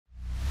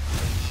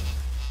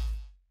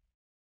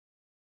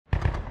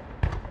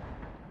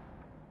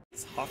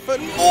Huff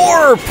N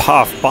More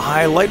Puff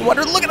by Light and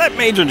Wonder. Look at that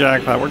major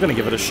jackpot. We're going to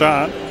give it a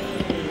shot.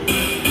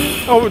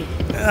 Oh,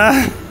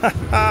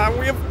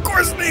 we of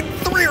course need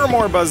 3 or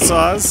more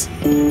buzzsaws.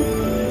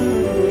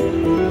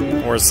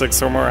 Or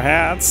 6 or more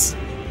hats.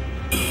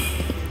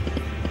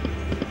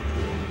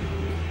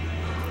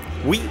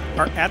 We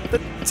are at the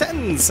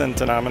 10-cent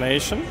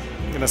denomination.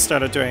 I'm going to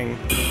start it doing...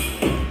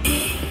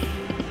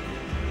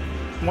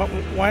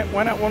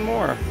 Why not one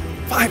more?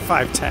 5,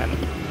 5, 10.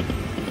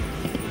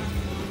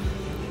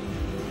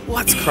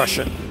 Let's crush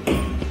it.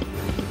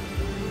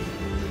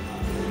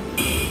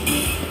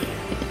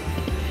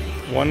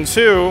 1,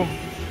 2.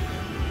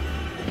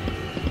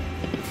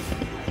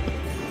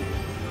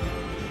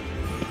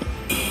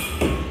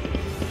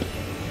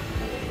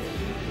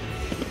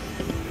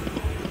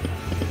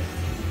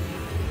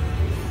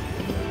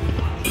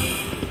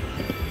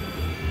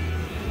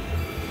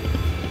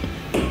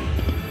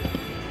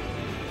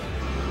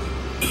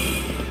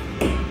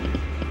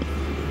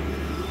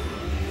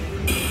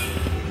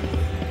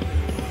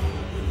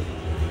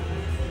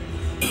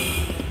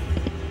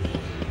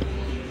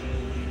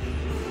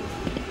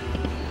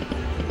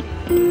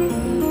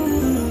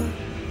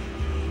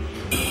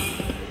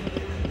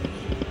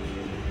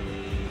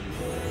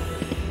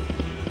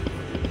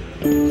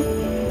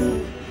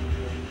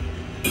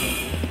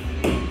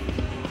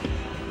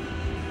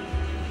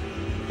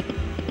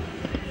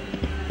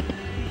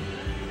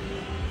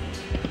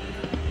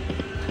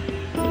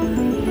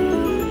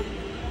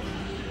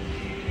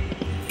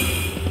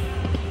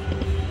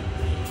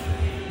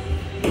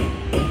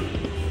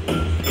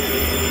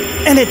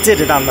 And it did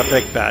it on the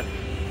big bet.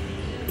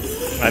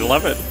 I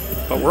love it,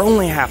 but we're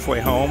only halfway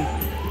home.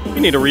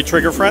 We need a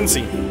re-trigger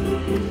frenzy.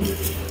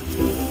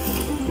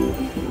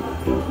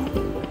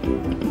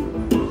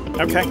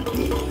 Okay.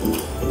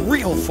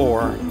 Reel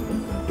 4.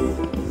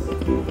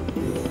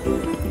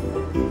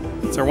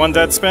 Is there one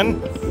dead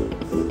spin?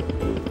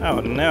 Oh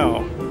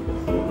no.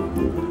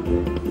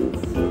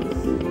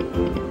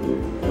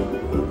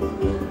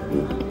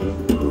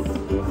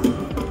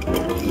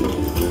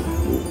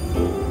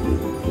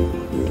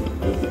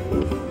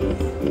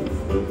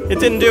 It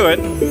didn't do it.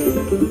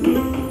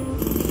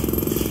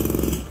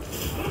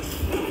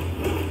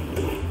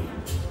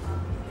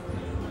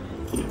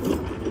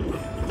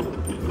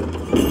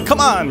 Come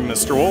on,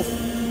 Mr. Wolf.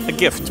 A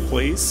gift,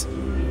 please.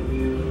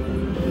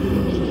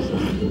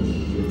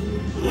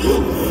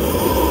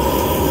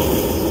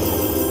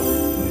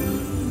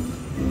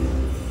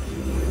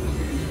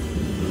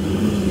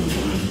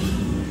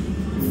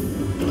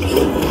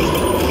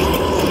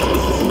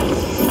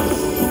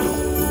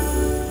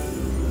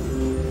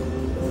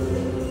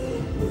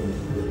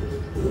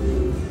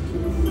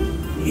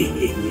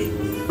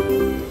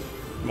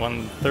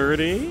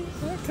 $130.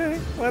 Okay,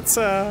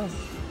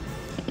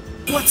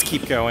 let's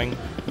keep going.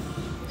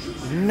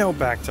 No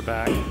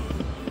back-to-back.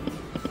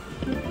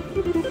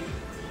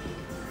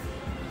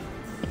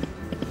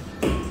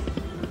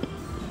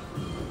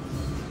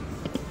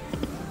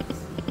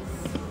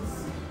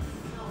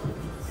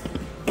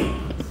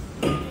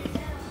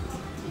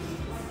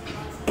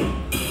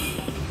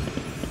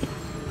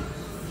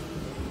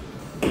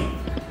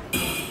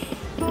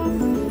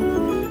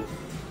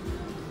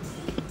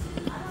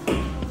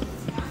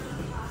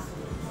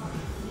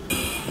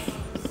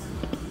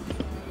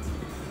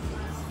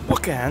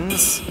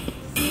 Bookends.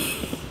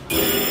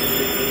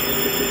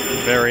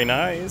 Very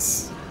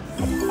nice.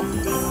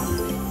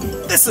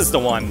 This is the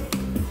one.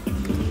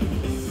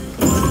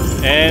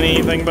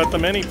 Anything but the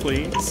mini,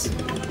 please.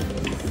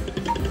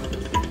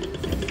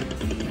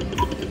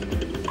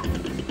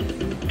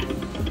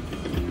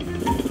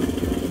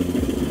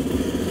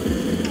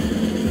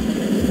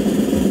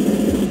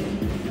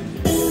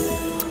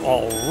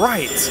 All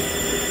right.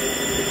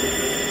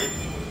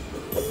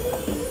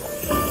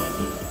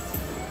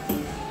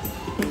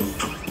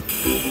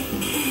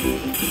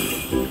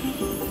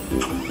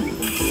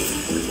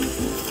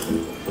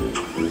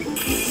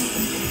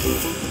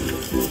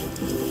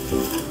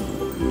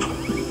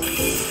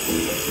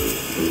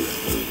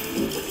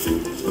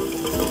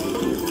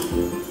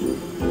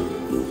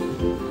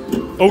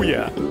 Oh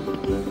yeah.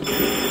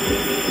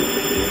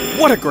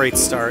 What a great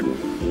start.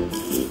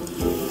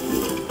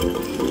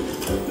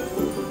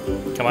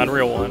 Come on,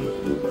 reel 1.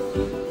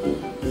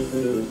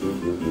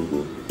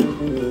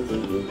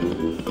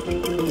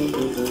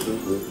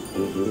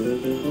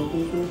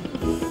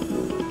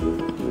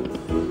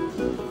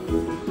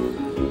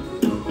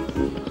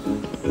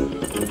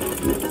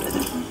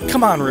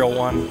 Come on, reel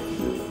 1.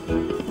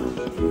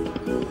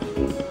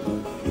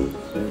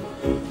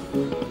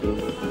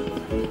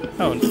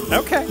 Oh,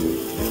 okay.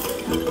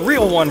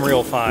 Reel 1,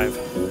 reel 5.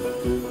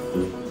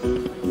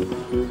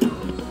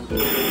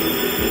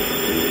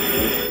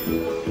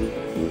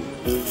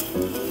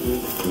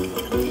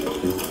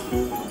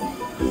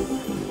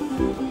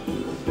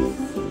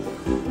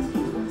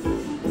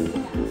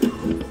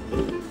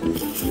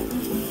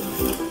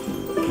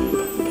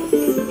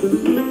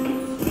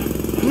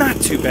 Not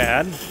too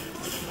bad.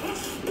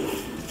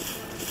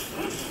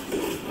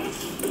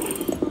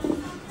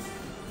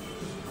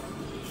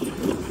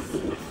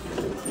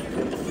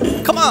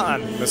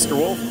 on, Mr.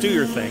 Wolf, do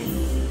your thing.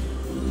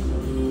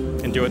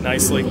 And do it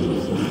nicely.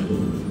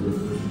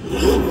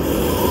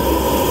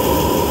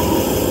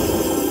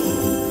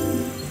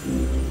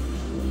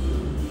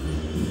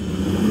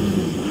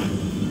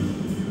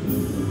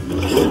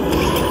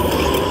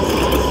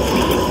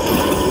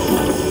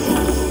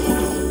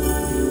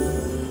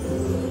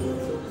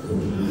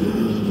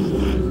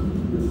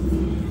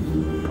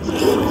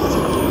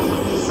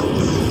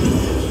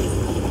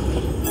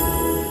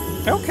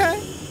 Okay.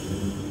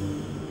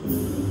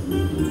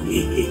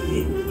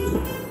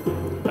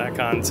 Back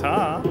on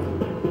top.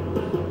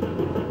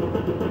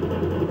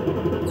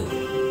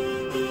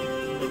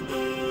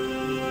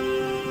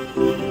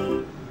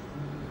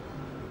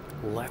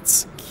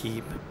 Let's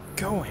keep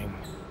going.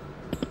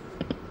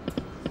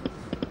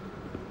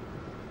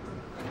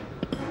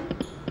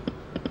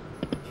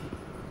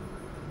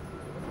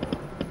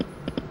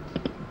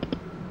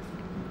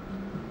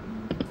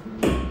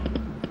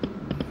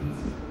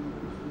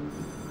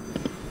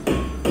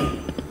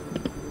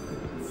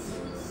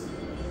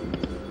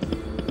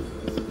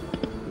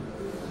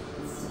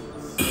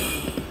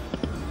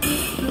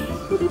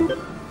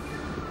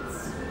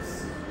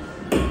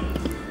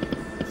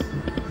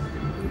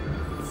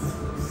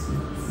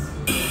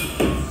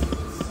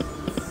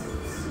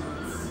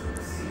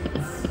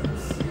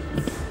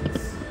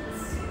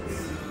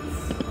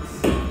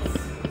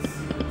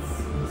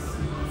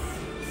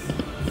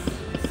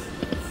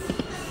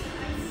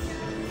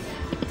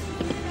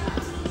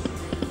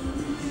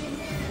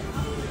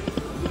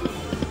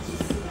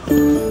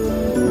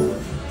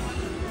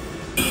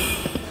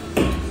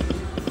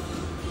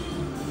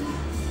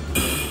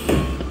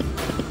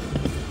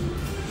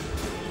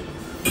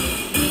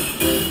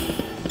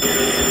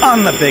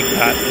 On the big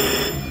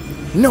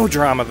bet. No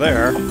drama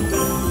there.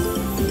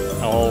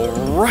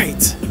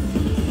 Alright.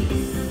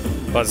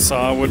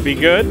 Buzzsaw would be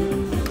good.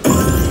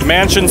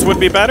 Mansions would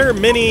be better.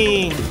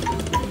 Mini.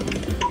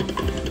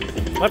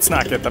 Let's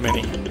not get the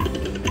mini.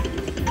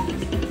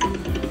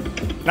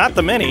 Not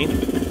the mini.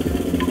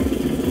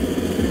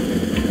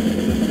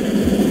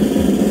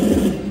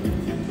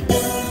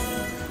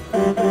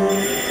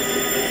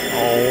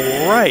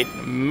 Alright.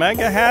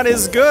 Mega Hat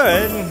is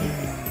good.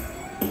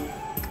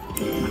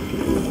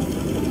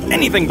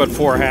 Anything but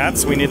 4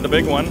 hats. We need the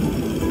big one.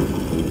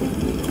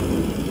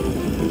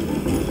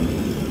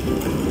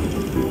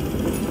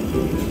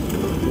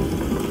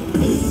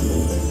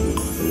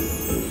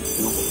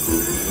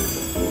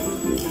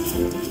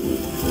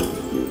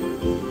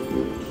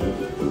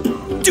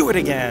 Do it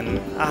again.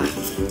 Ah.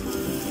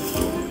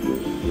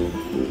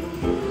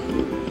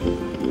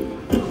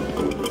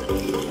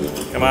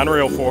 Come on,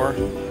 reel 4.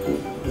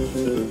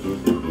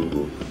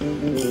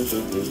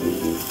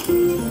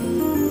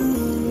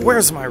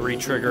 Where's my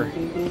retrigger?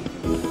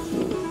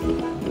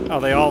 Oh,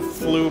 they all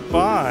flew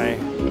by.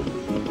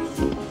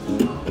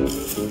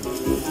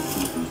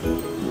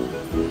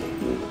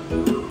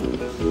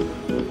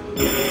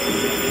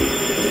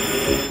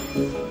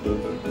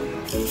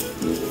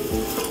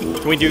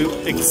 Can we do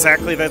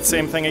exactly that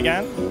same thing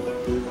again?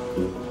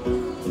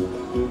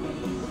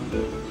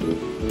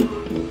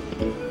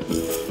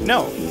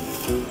 No.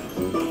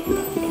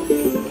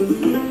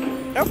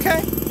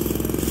 Okay.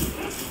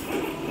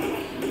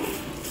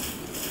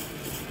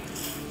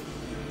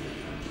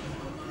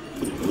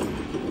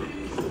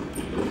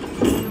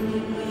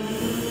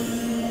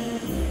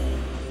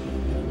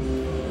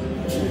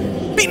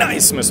 Be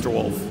nice, Mr.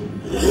 Wolf.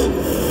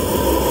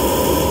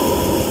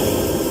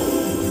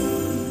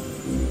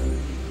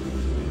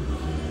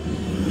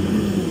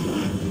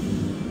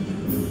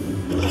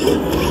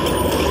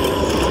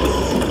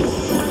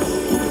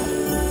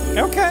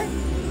 Okay.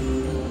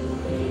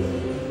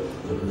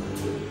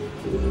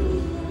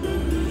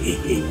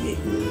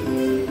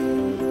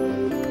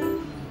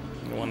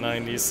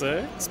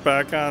 196,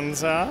 back on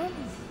top.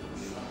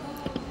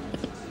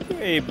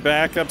 A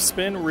backup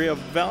spin,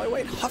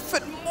 reevaluate. Huff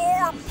N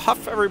More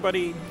Puff,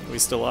 everybody. We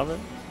still love it.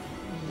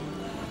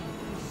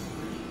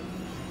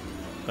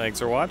 Thanks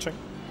for watching.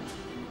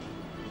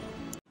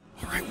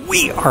 All right,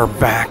 we are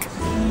back.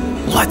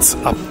 Let's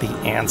up the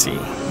ante.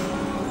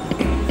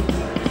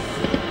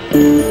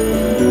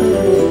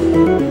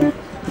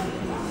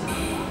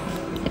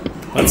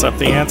 Let's up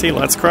the ante.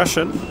 Let's crush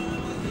it.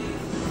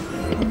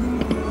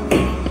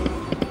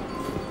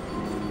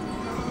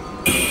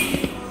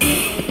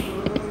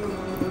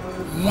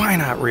 Why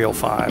not reel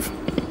 5?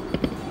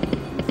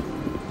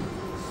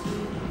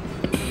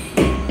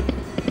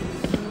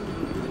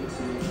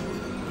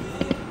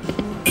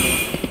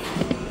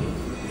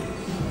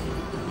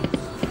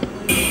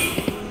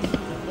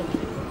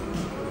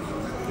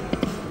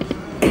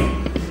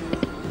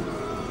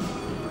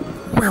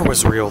 Where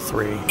was reel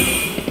 3?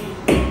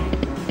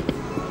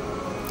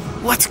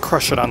 Let's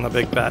crush it on the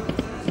big bet.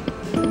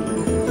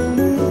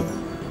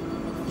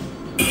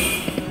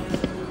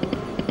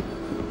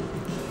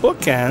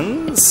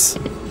 Bookends.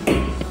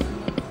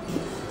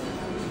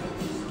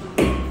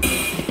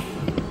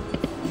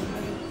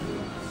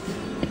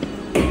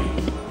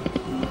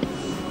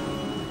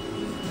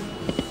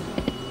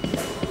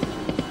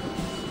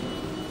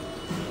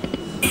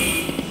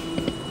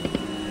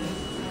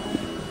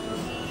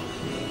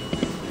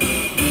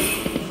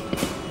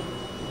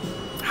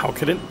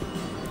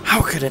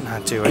 How could it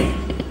not do it?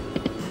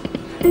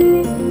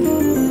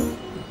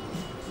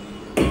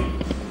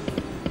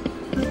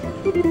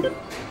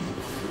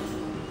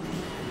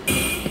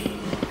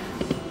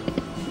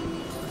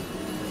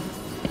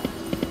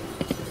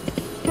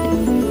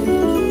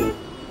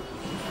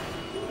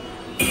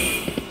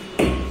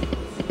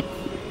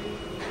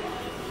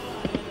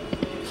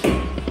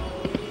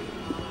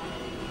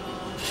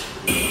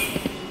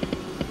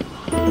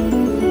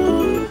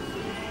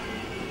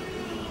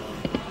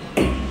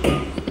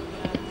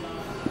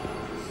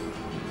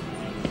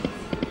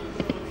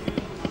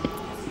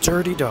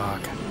 Dirty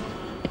dog.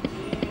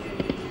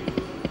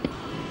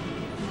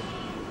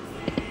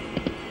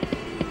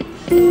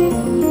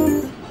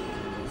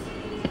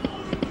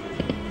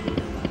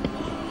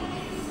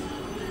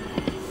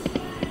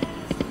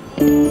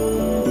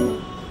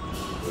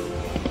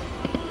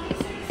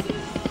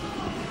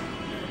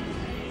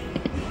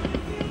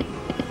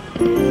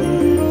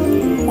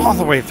 All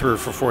the way through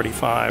for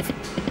 45.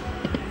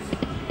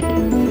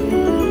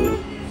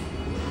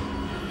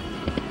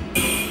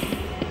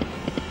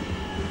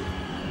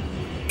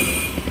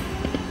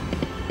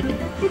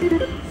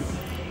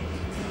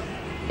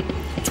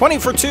 $20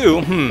 for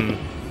 2.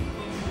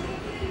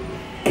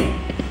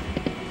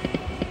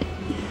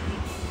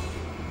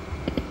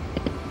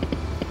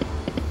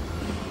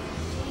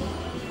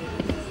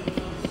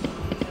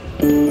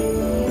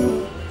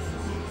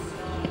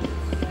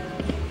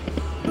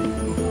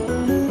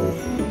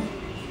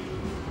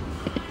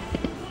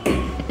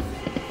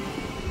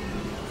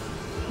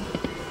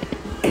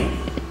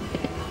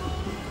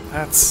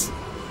 That's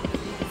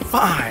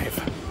 5.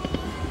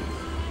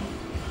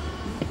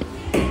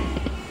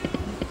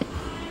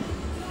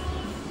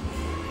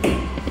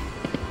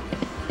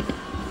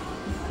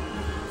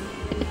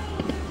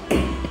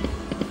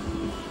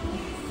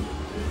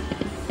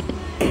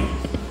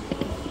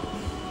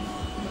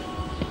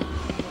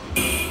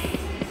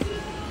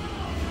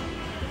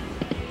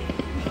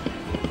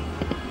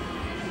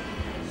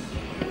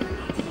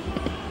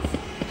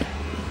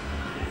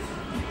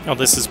 Oh,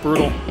 this is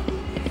brutal.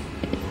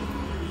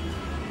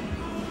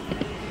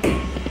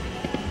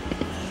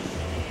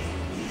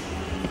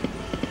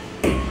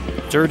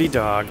 Dirty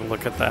dog,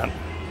 look at that.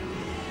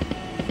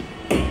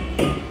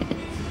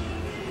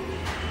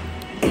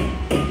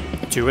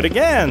 Do it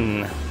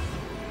again.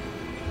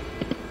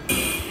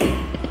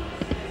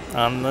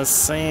 On the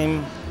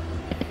same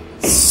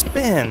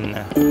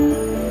spin.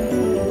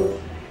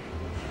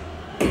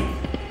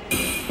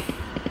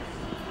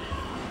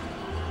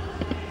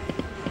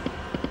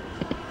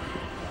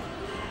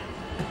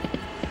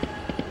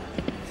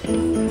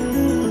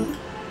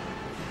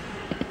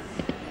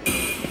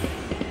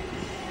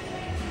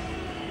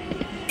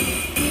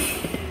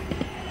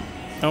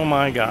 Oh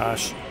my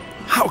gosh.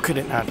 How could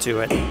it not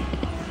do it?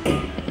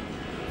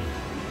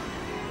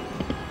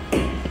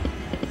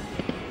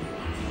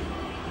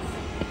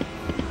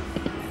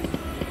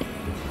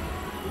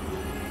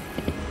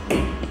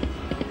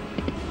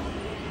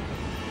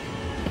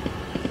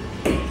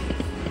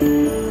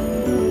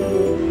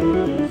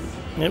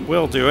 It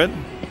will do it.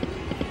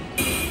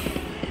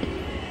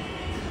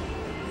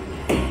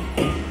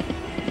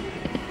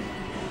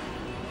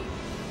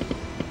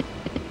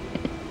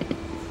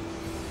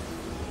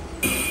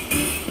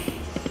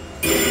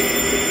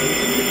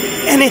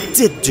 And it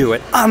did do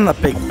it on the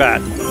big bet.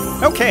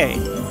 Okay.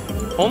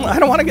 I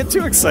don't want to get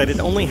too excited.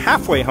 Only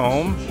halfway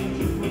home.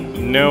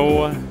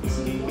 No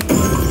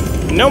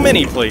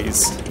mini,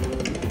 please.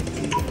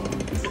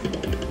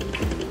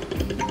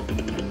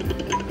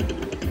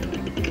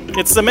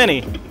 It's the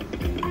mini.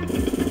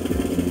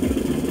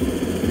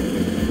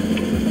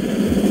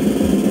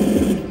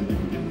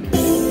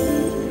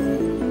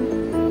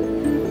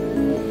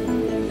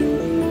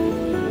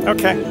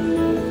 Okay.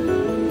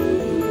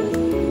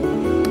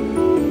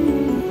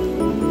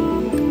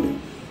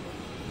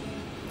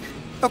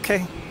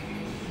 Okay.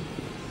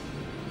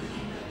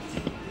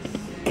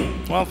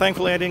 Well,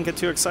 thankfully I didn't get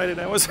too excited.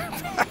 I was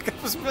back.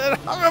 I was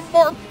Huff N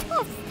More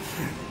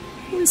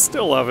Puff. We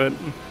still love it.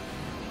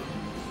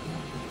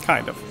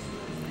 Kind of.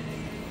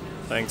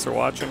 Thanks for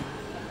watching.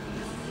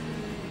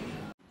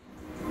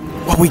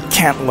 Well, we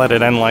can't let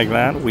it end like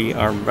that. We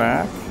are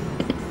back.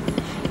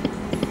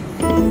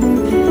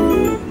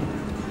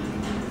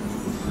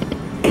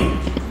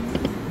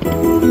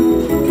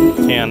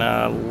 Can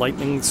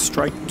lightning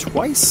strike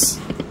twice?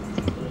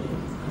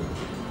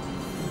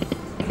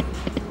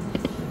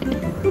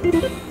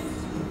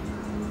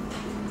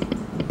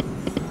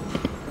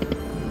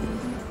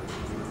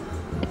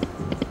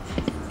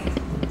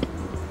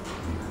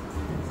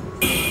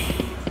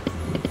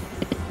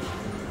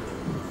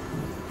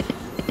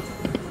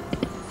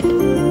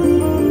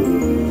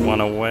 One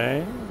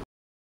away.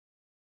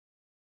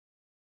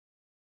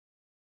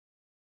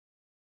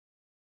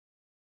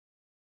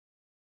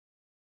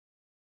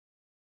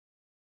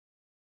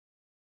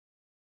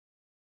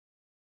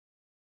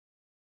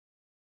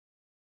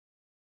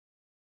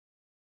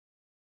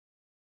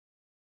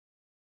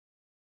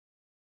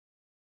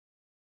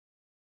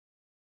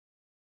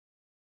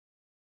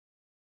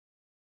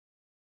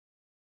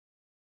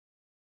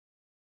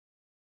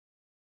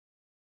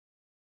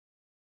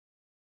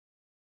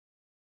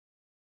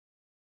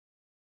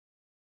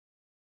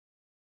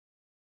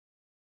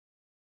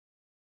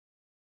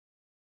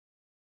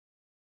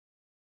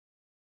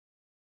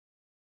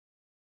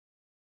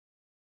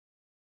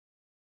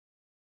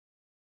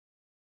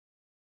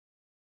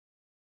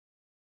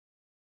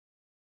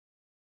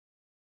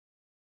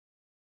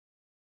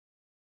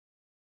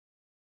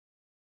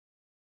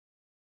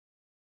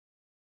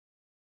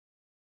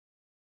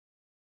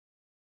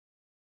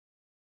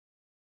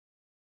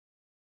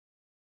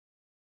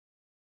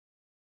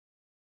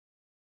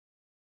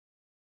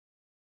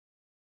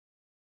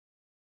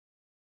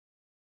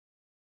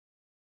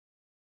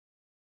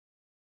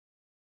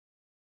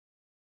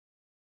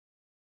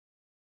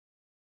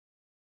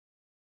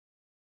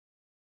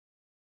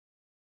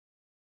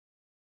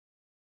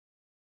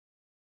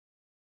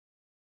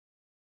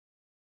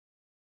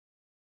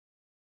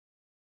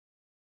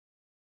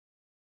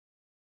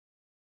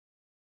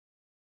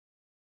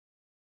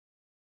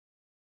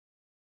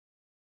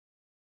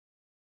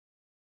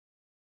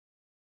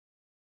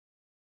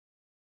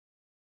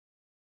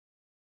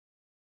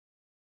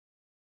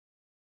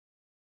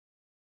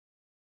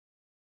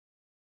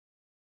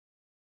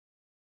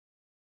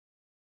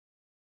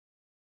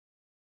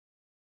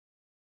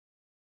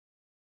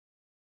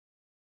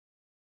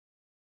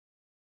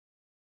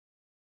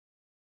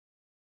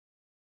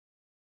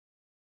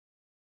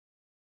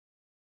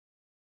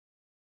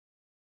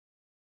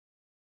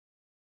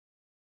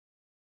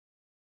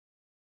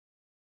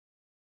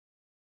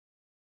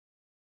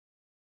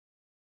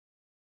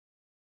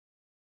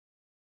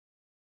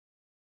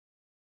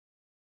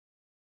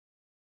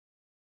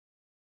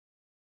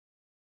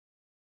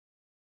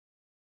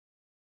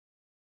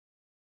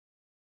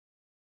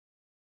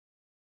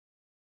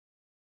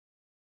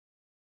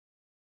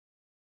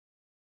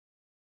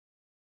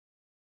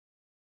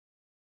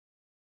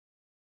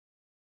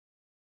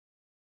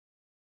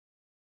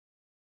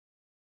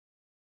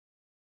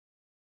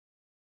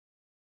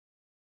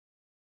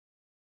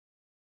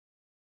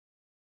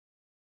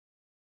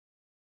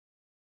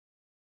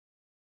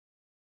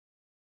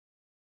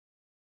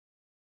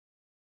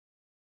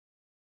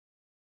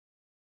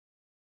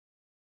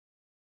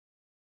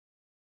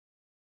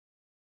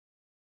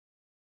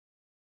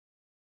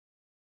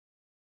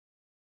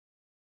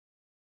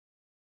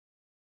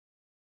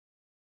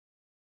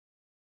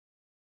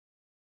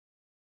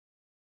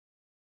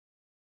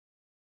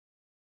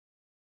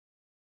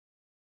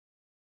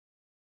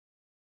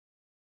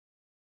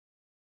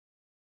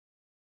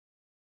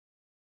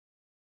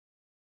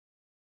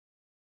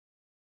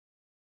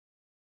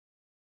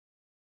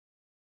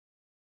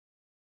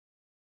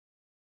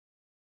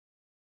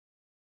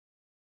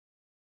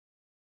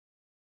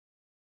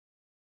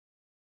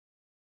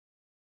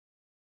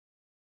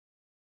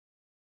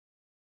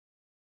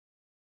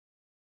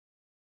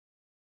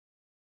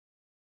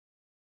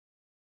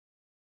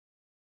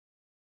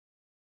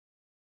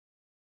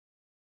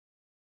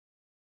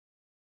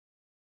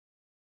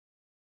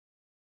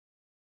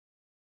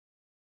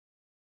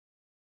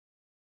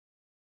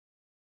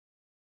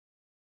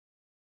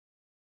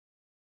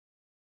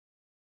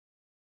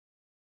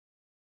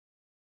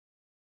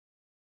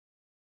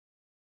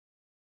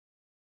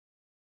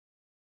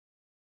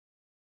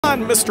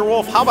 on, Mr.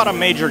 Wolf. How about a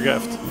major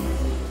gift?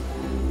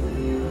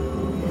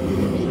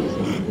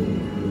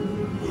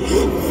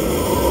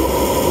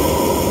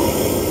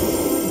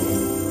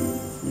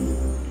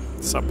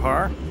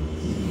 Subpar.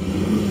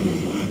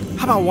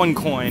 How about 1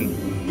 coin?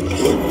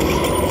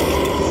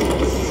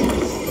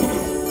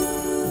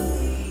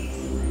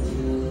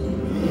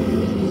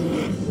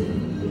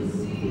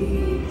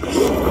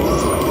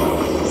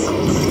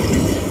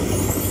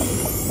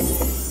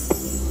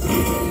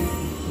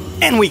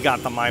 And we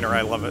got the miner.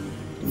 I love it.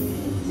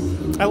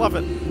 I love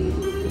it.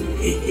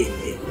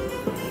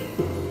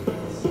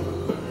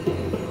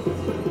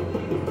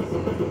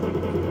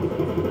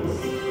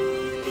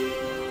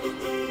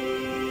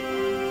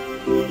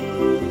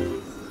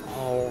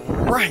 All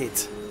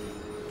right.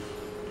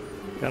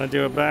 Gonna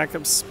do a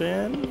backup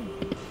spin.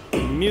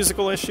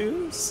 Musical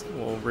issues.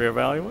 We'll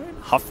reevaluate.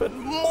 Huff N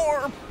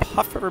More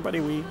Puff, everybody.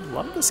 We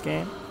love this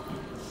game.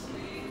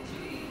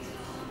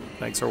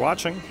 Thanks for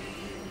watching.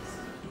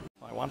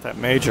 I want that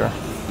major.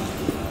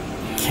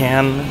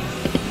 Can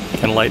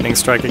lightning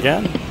strike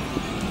again?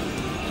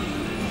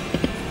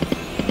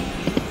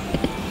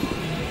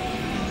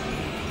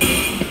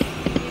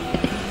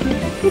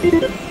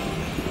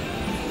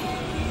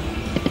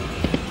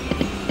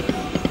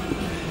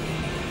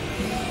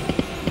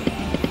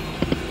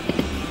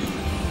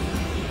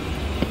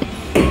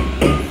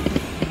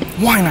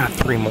 Why not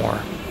 3 more?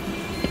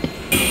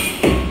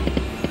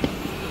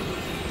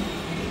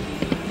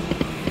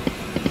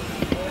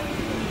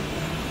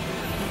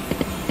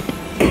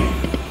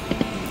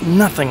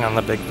 Nothing on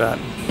the big bet.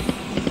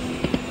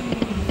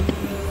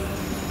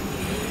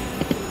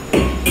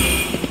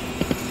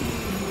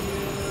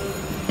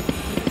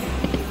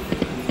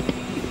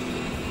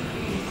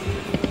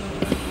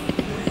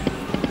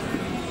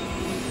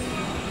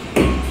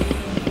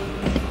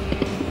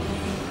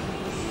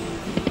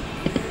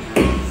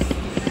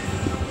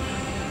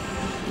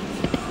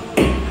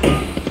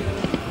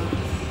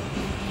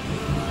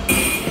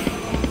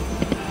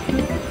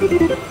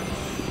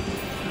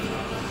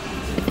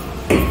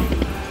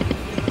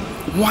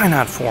 Why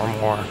not 4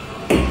 more?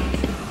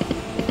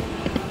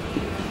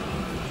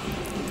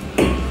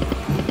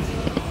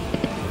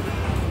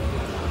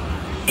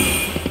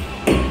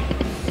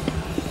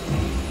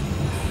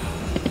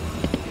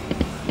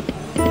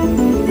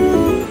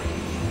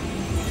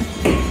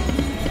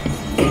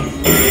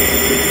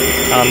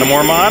 On the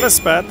more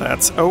modest bet,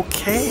 that's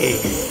okay.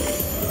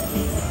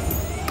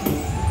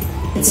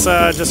 Let's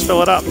just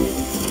fill it up.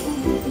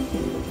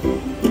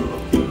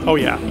 Oh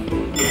yeah.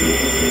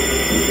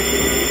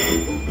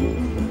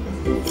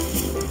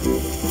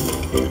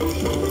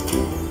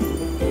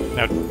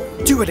 Now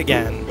do it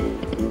again.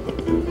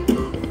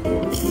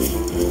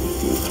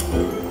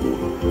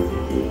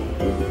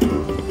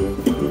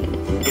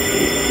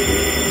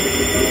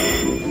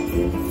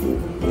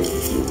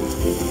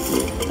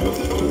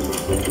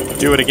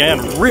 Do it again.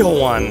 Real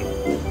one.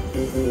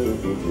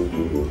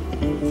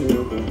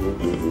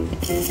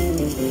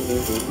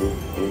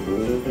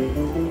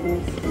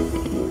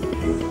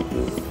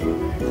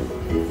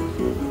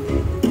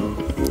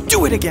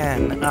 Do it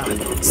again.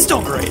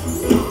 Still great.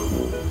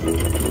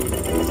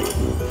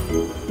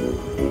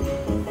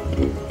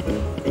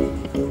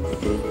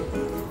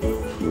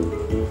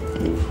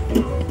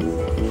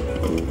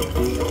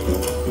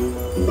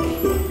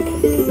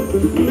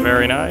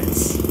 Very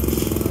nice.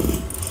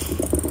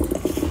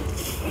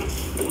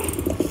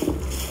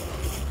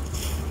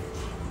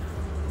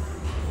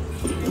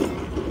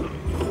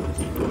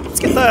 Let's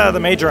get the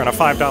major on a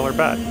 $5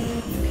 bet.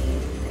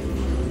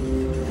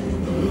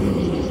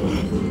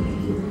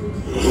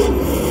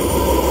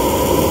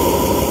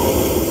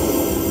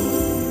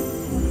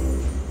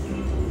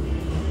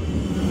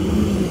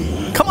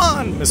 Come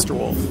on, Mr.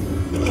 Wolf.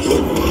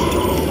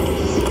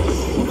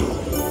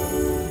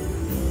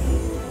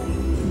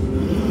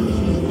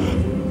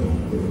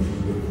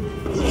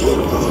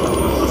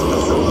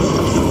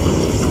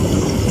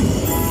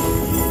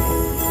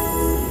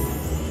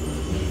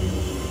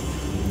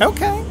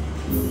 Okay.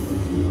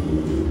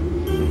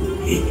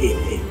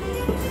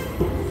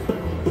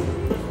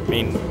 I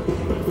mean,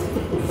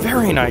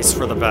 very nice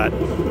for the bet.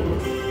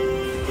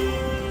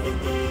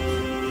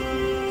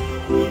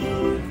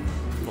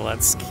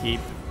 Let's keep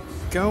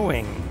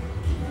going.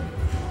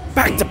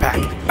 Back to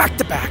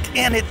back,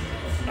 and it...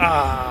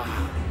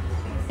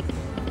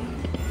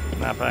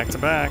 Not back to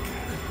back.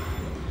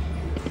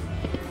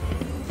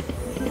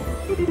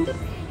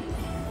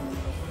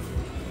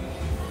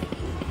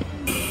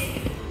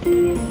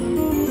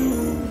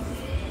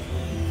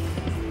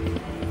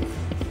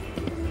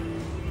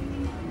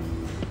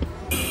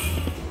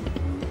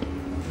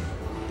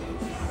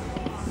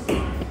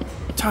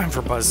 Time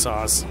for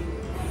buzzsaws.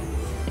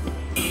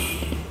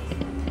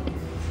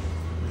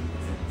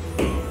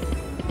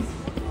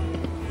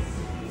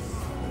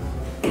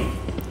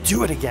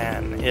 Do it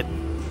again. It...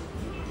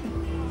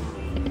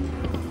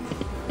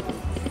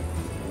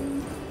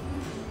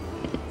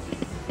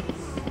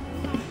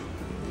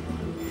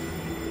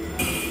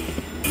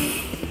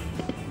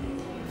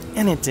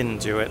 And it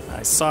didn't do it.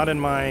 I saw it in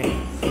my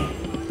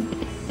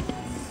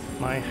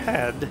my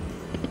head.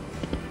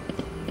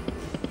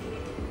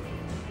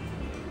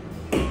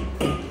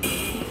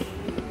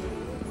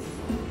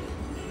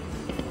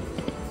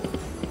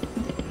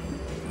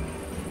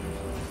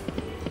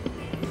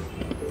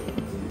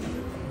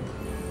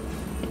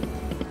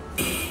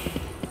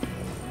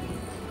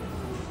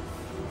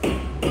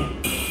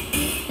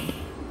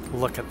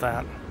 Look at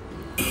that.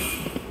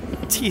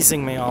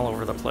 Teasing me all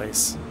over the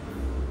place.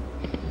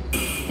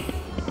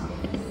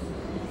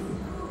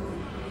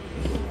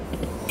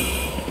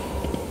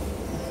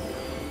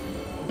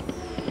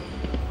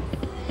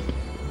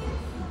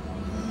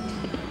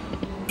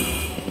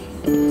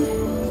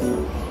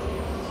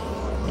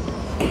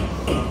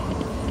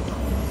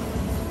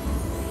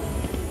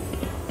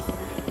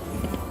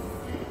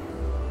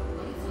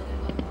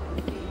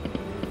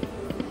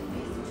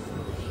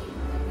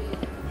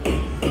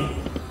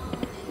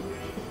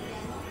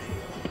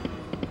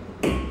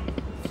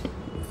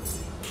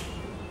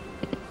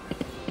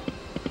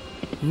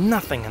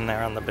 Nothing in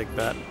there on the big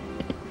bet.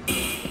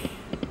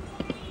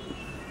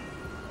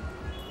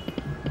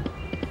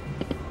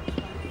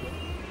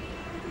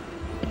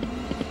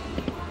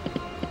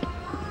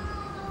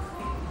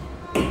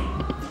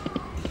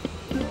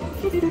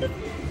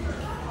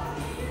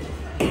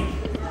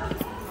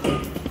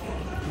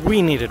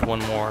 We needed one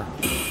more.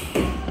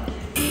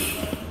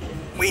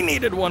 We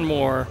needed one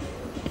more.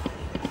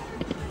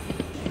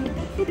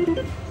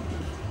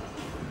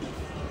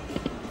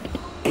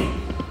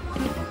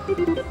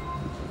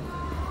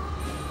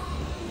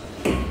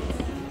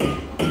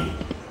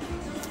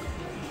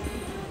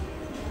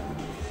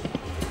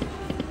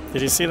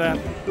 Did you see that?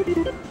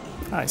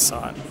 I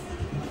saw it.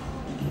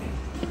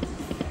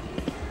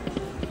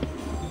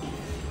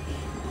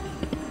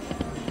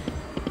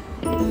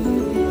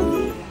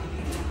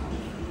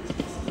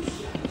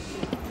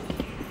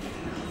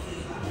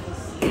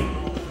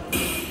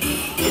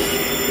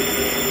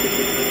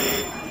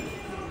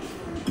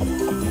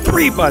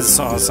 Three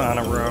buzzsaws on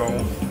a row.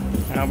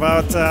 How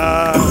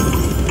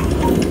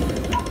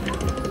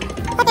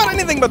about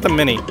anything but the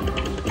mini?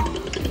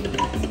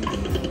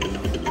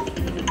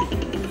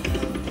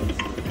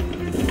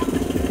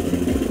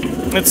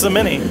 It's the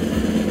mini.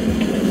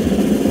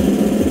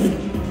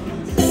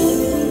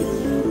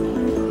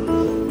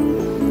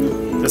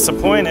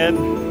 Disappointed.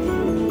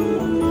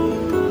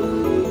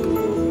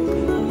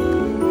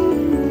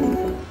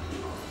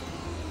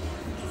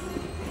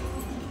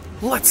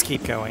 Let's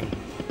keep going.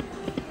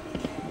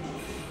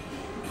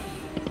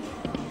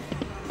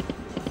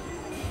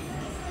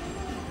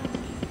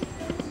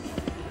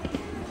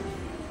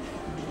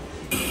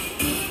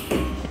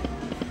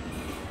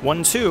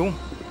 One, two.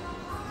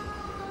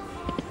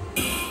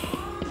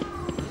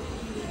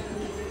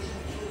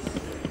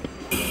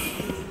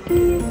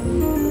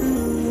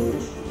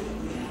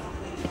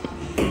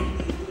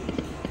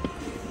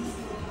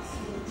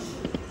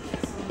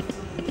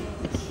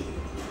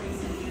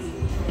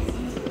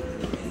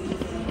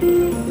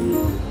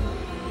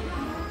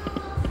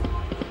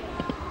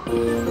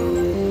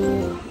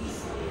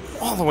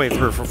 All the way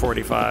through for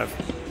 45.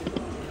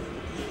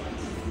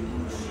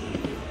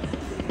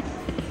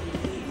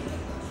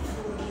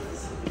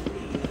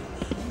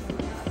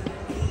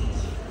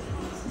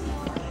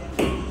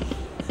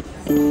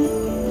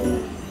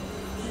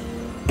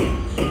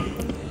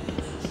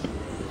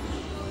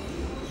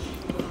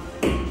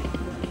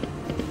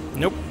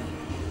 Nope.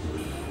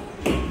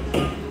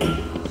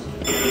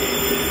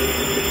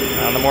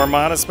 On the more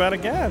modest bet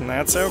again.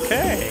 That's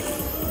okay.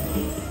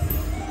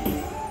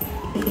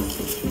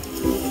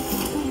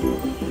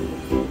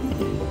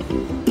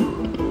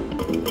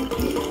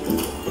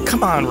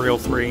 Come on, reel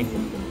 3.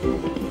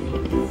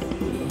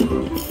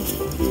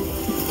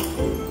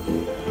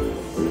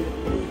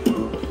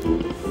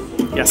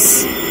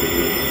 Yes.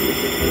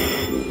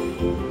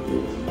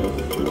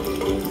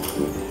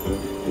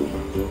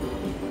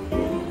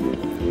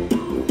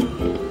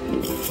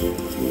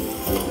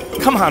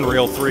 Come on,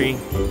 reel 3.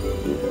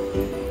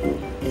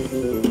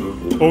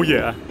 Oh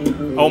yeah.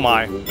 Oh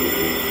my.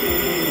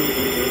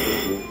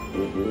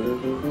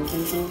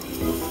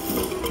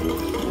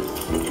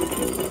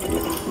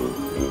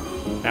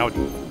 Now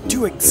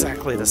do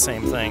exactly the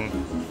same thing.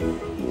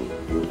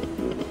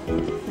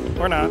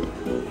 Or not.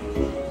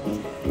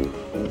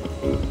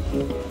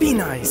 Be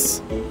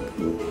nice.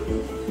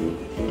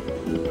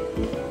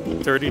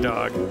 Dirty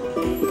dog.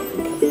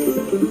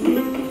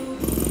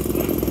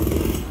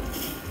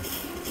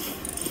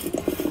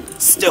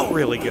 Still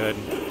really good.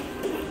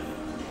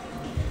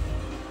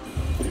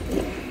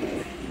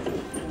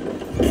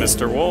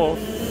 Mr. Wolf,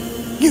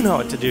 you know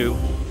what to do.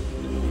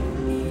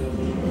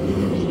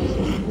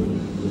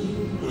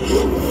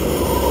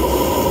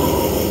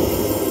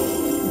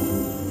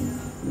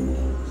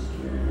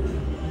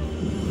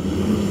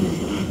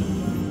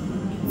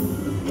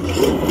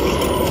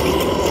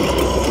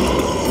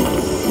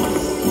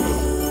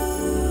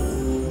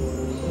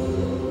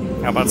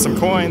 How about some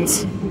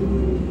coins?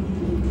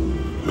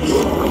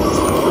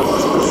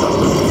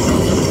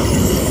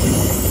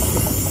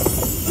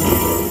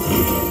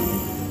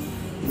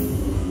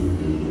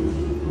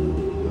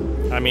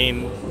 I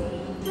mean,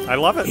 I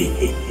love it.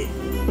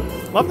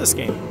 Love this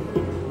game.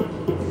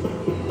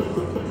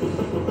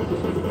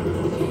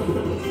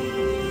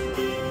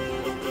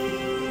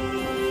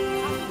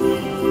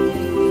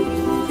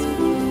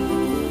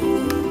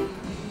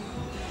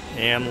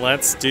 And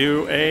let's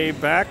do a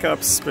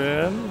backup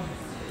spin.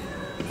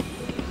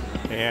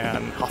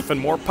 And Huff N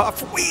More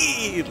Puff.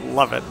 We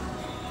love it.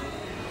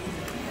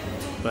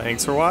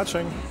 Thanks for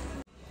watching.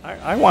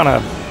 I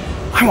wanna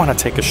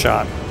take a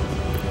shot.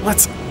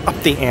 Let's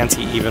up the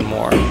ante even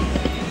more.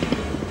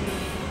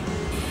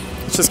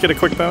 Let's just get a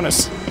quick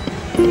bonus.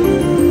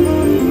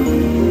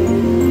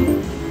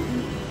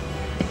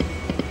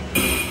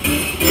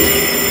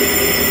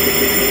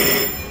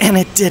 And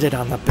it did it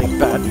on the big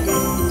bet.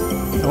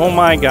 Oh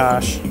my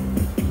gosh.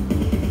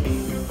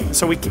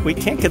 So we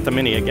can't get the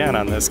mini again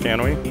on this,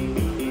 can we?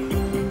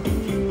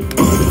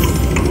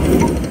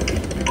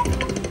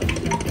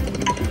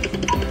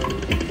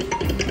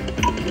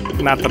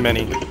 Not the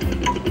mini.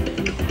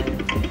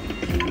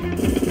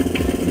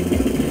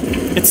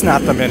 It's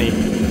not the mini.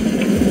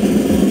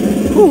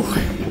 Whew.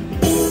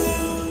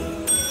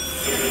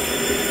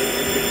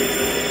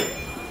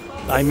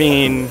 I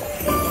mean,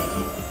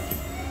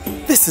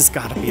 this has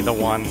got to be the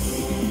one.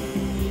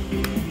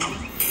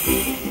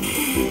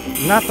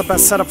 Not the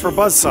best setup for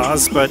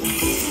buzzsaws, but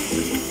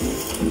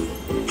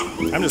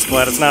I'm just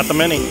glad it's not the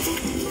mini.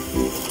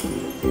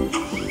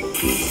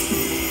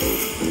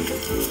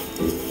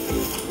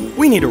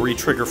 We need a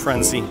re-trigger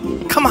frenzy.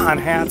 Come on,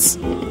 hats.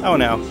 Oh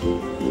no.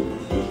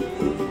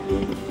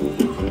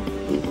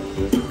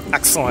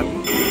 Excellent.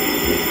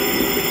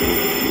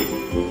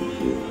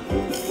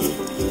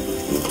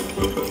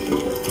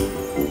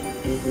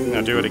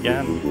 Now do it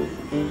again.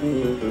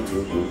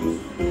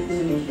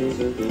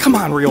 Come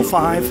on, Reel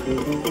 5.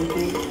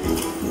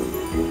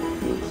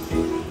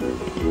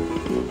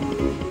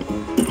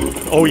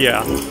 Oh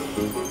yeah.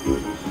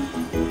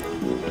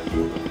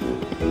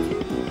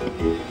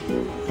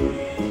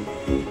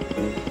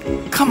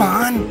 Come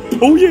on.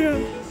 Oh yeah.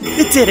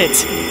 It did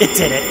it. It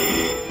did it.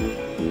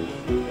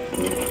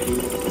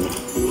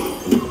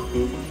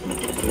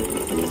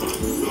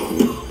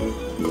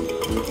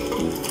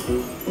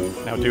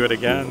 Now do it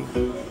again.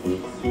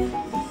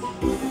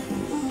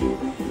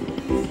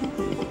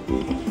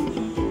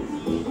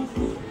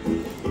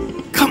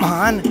 Come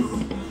on.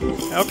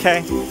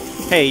 Okay.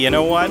 Hey, you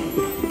know what?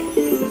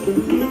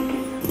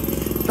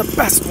 The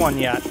best one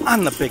yet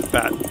on the big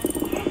bet.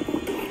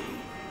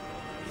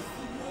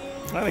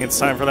 I think it's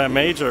time for that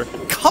major.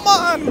 Come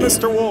on,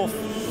 Mr. Wolf.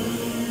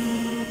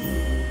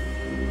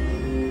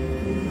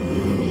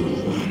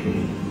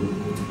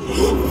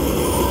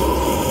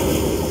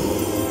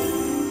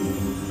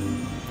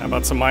 How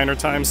about some minor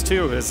times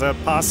too? Is that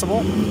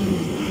possible?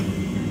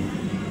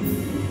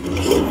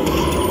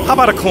 How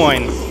about a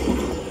coin?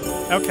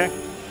 Okay.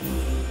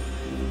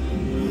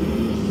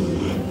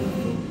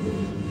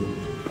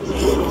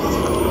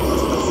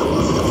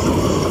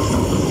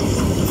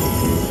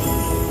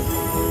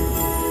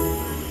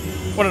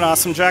 What an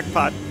awesome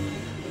jackpot!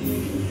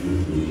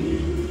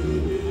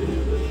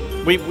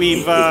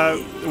 We've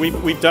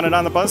done it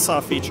on the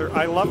buzzsaw feature.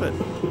 I love it.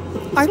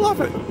 I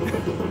love it.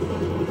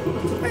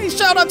 Hey,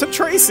 shout out to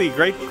Tracy.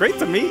 Great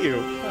to meet you.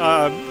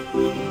 I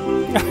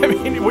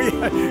mean,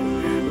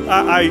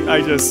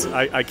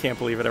 I can't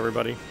believe it,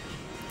 everybody.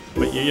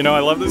 But you know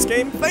I love this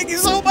game. Thank you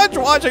so much for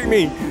watching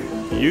me.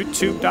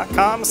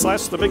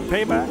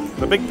 YouTube.com/TheBigPayback,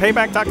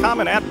 TheBigPayback.com,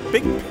 and at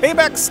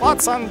BigPayback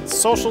Slots on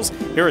socials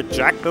here at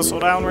Jack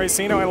Thistledown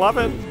Racino. I love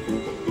it.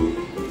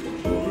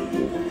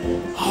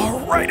 All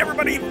right,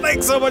 everybody,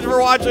 thanks so much for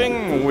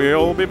watching.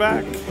 We'll be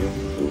back.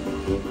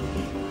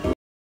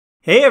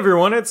 Hey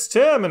everyone, it's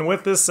Tim, and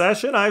with this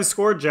session, I've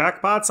scored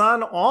jackpots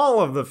on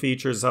all of the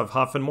features of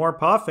Huff N More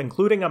Puff,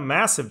 including a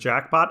massive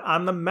jackpot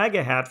on the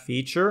Mega Hat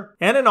feature,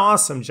 and an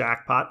awesome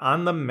jackpot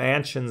on the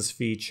Mansions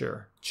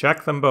feature.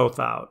 Check them both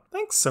out.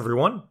 Thanks,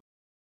 everyone.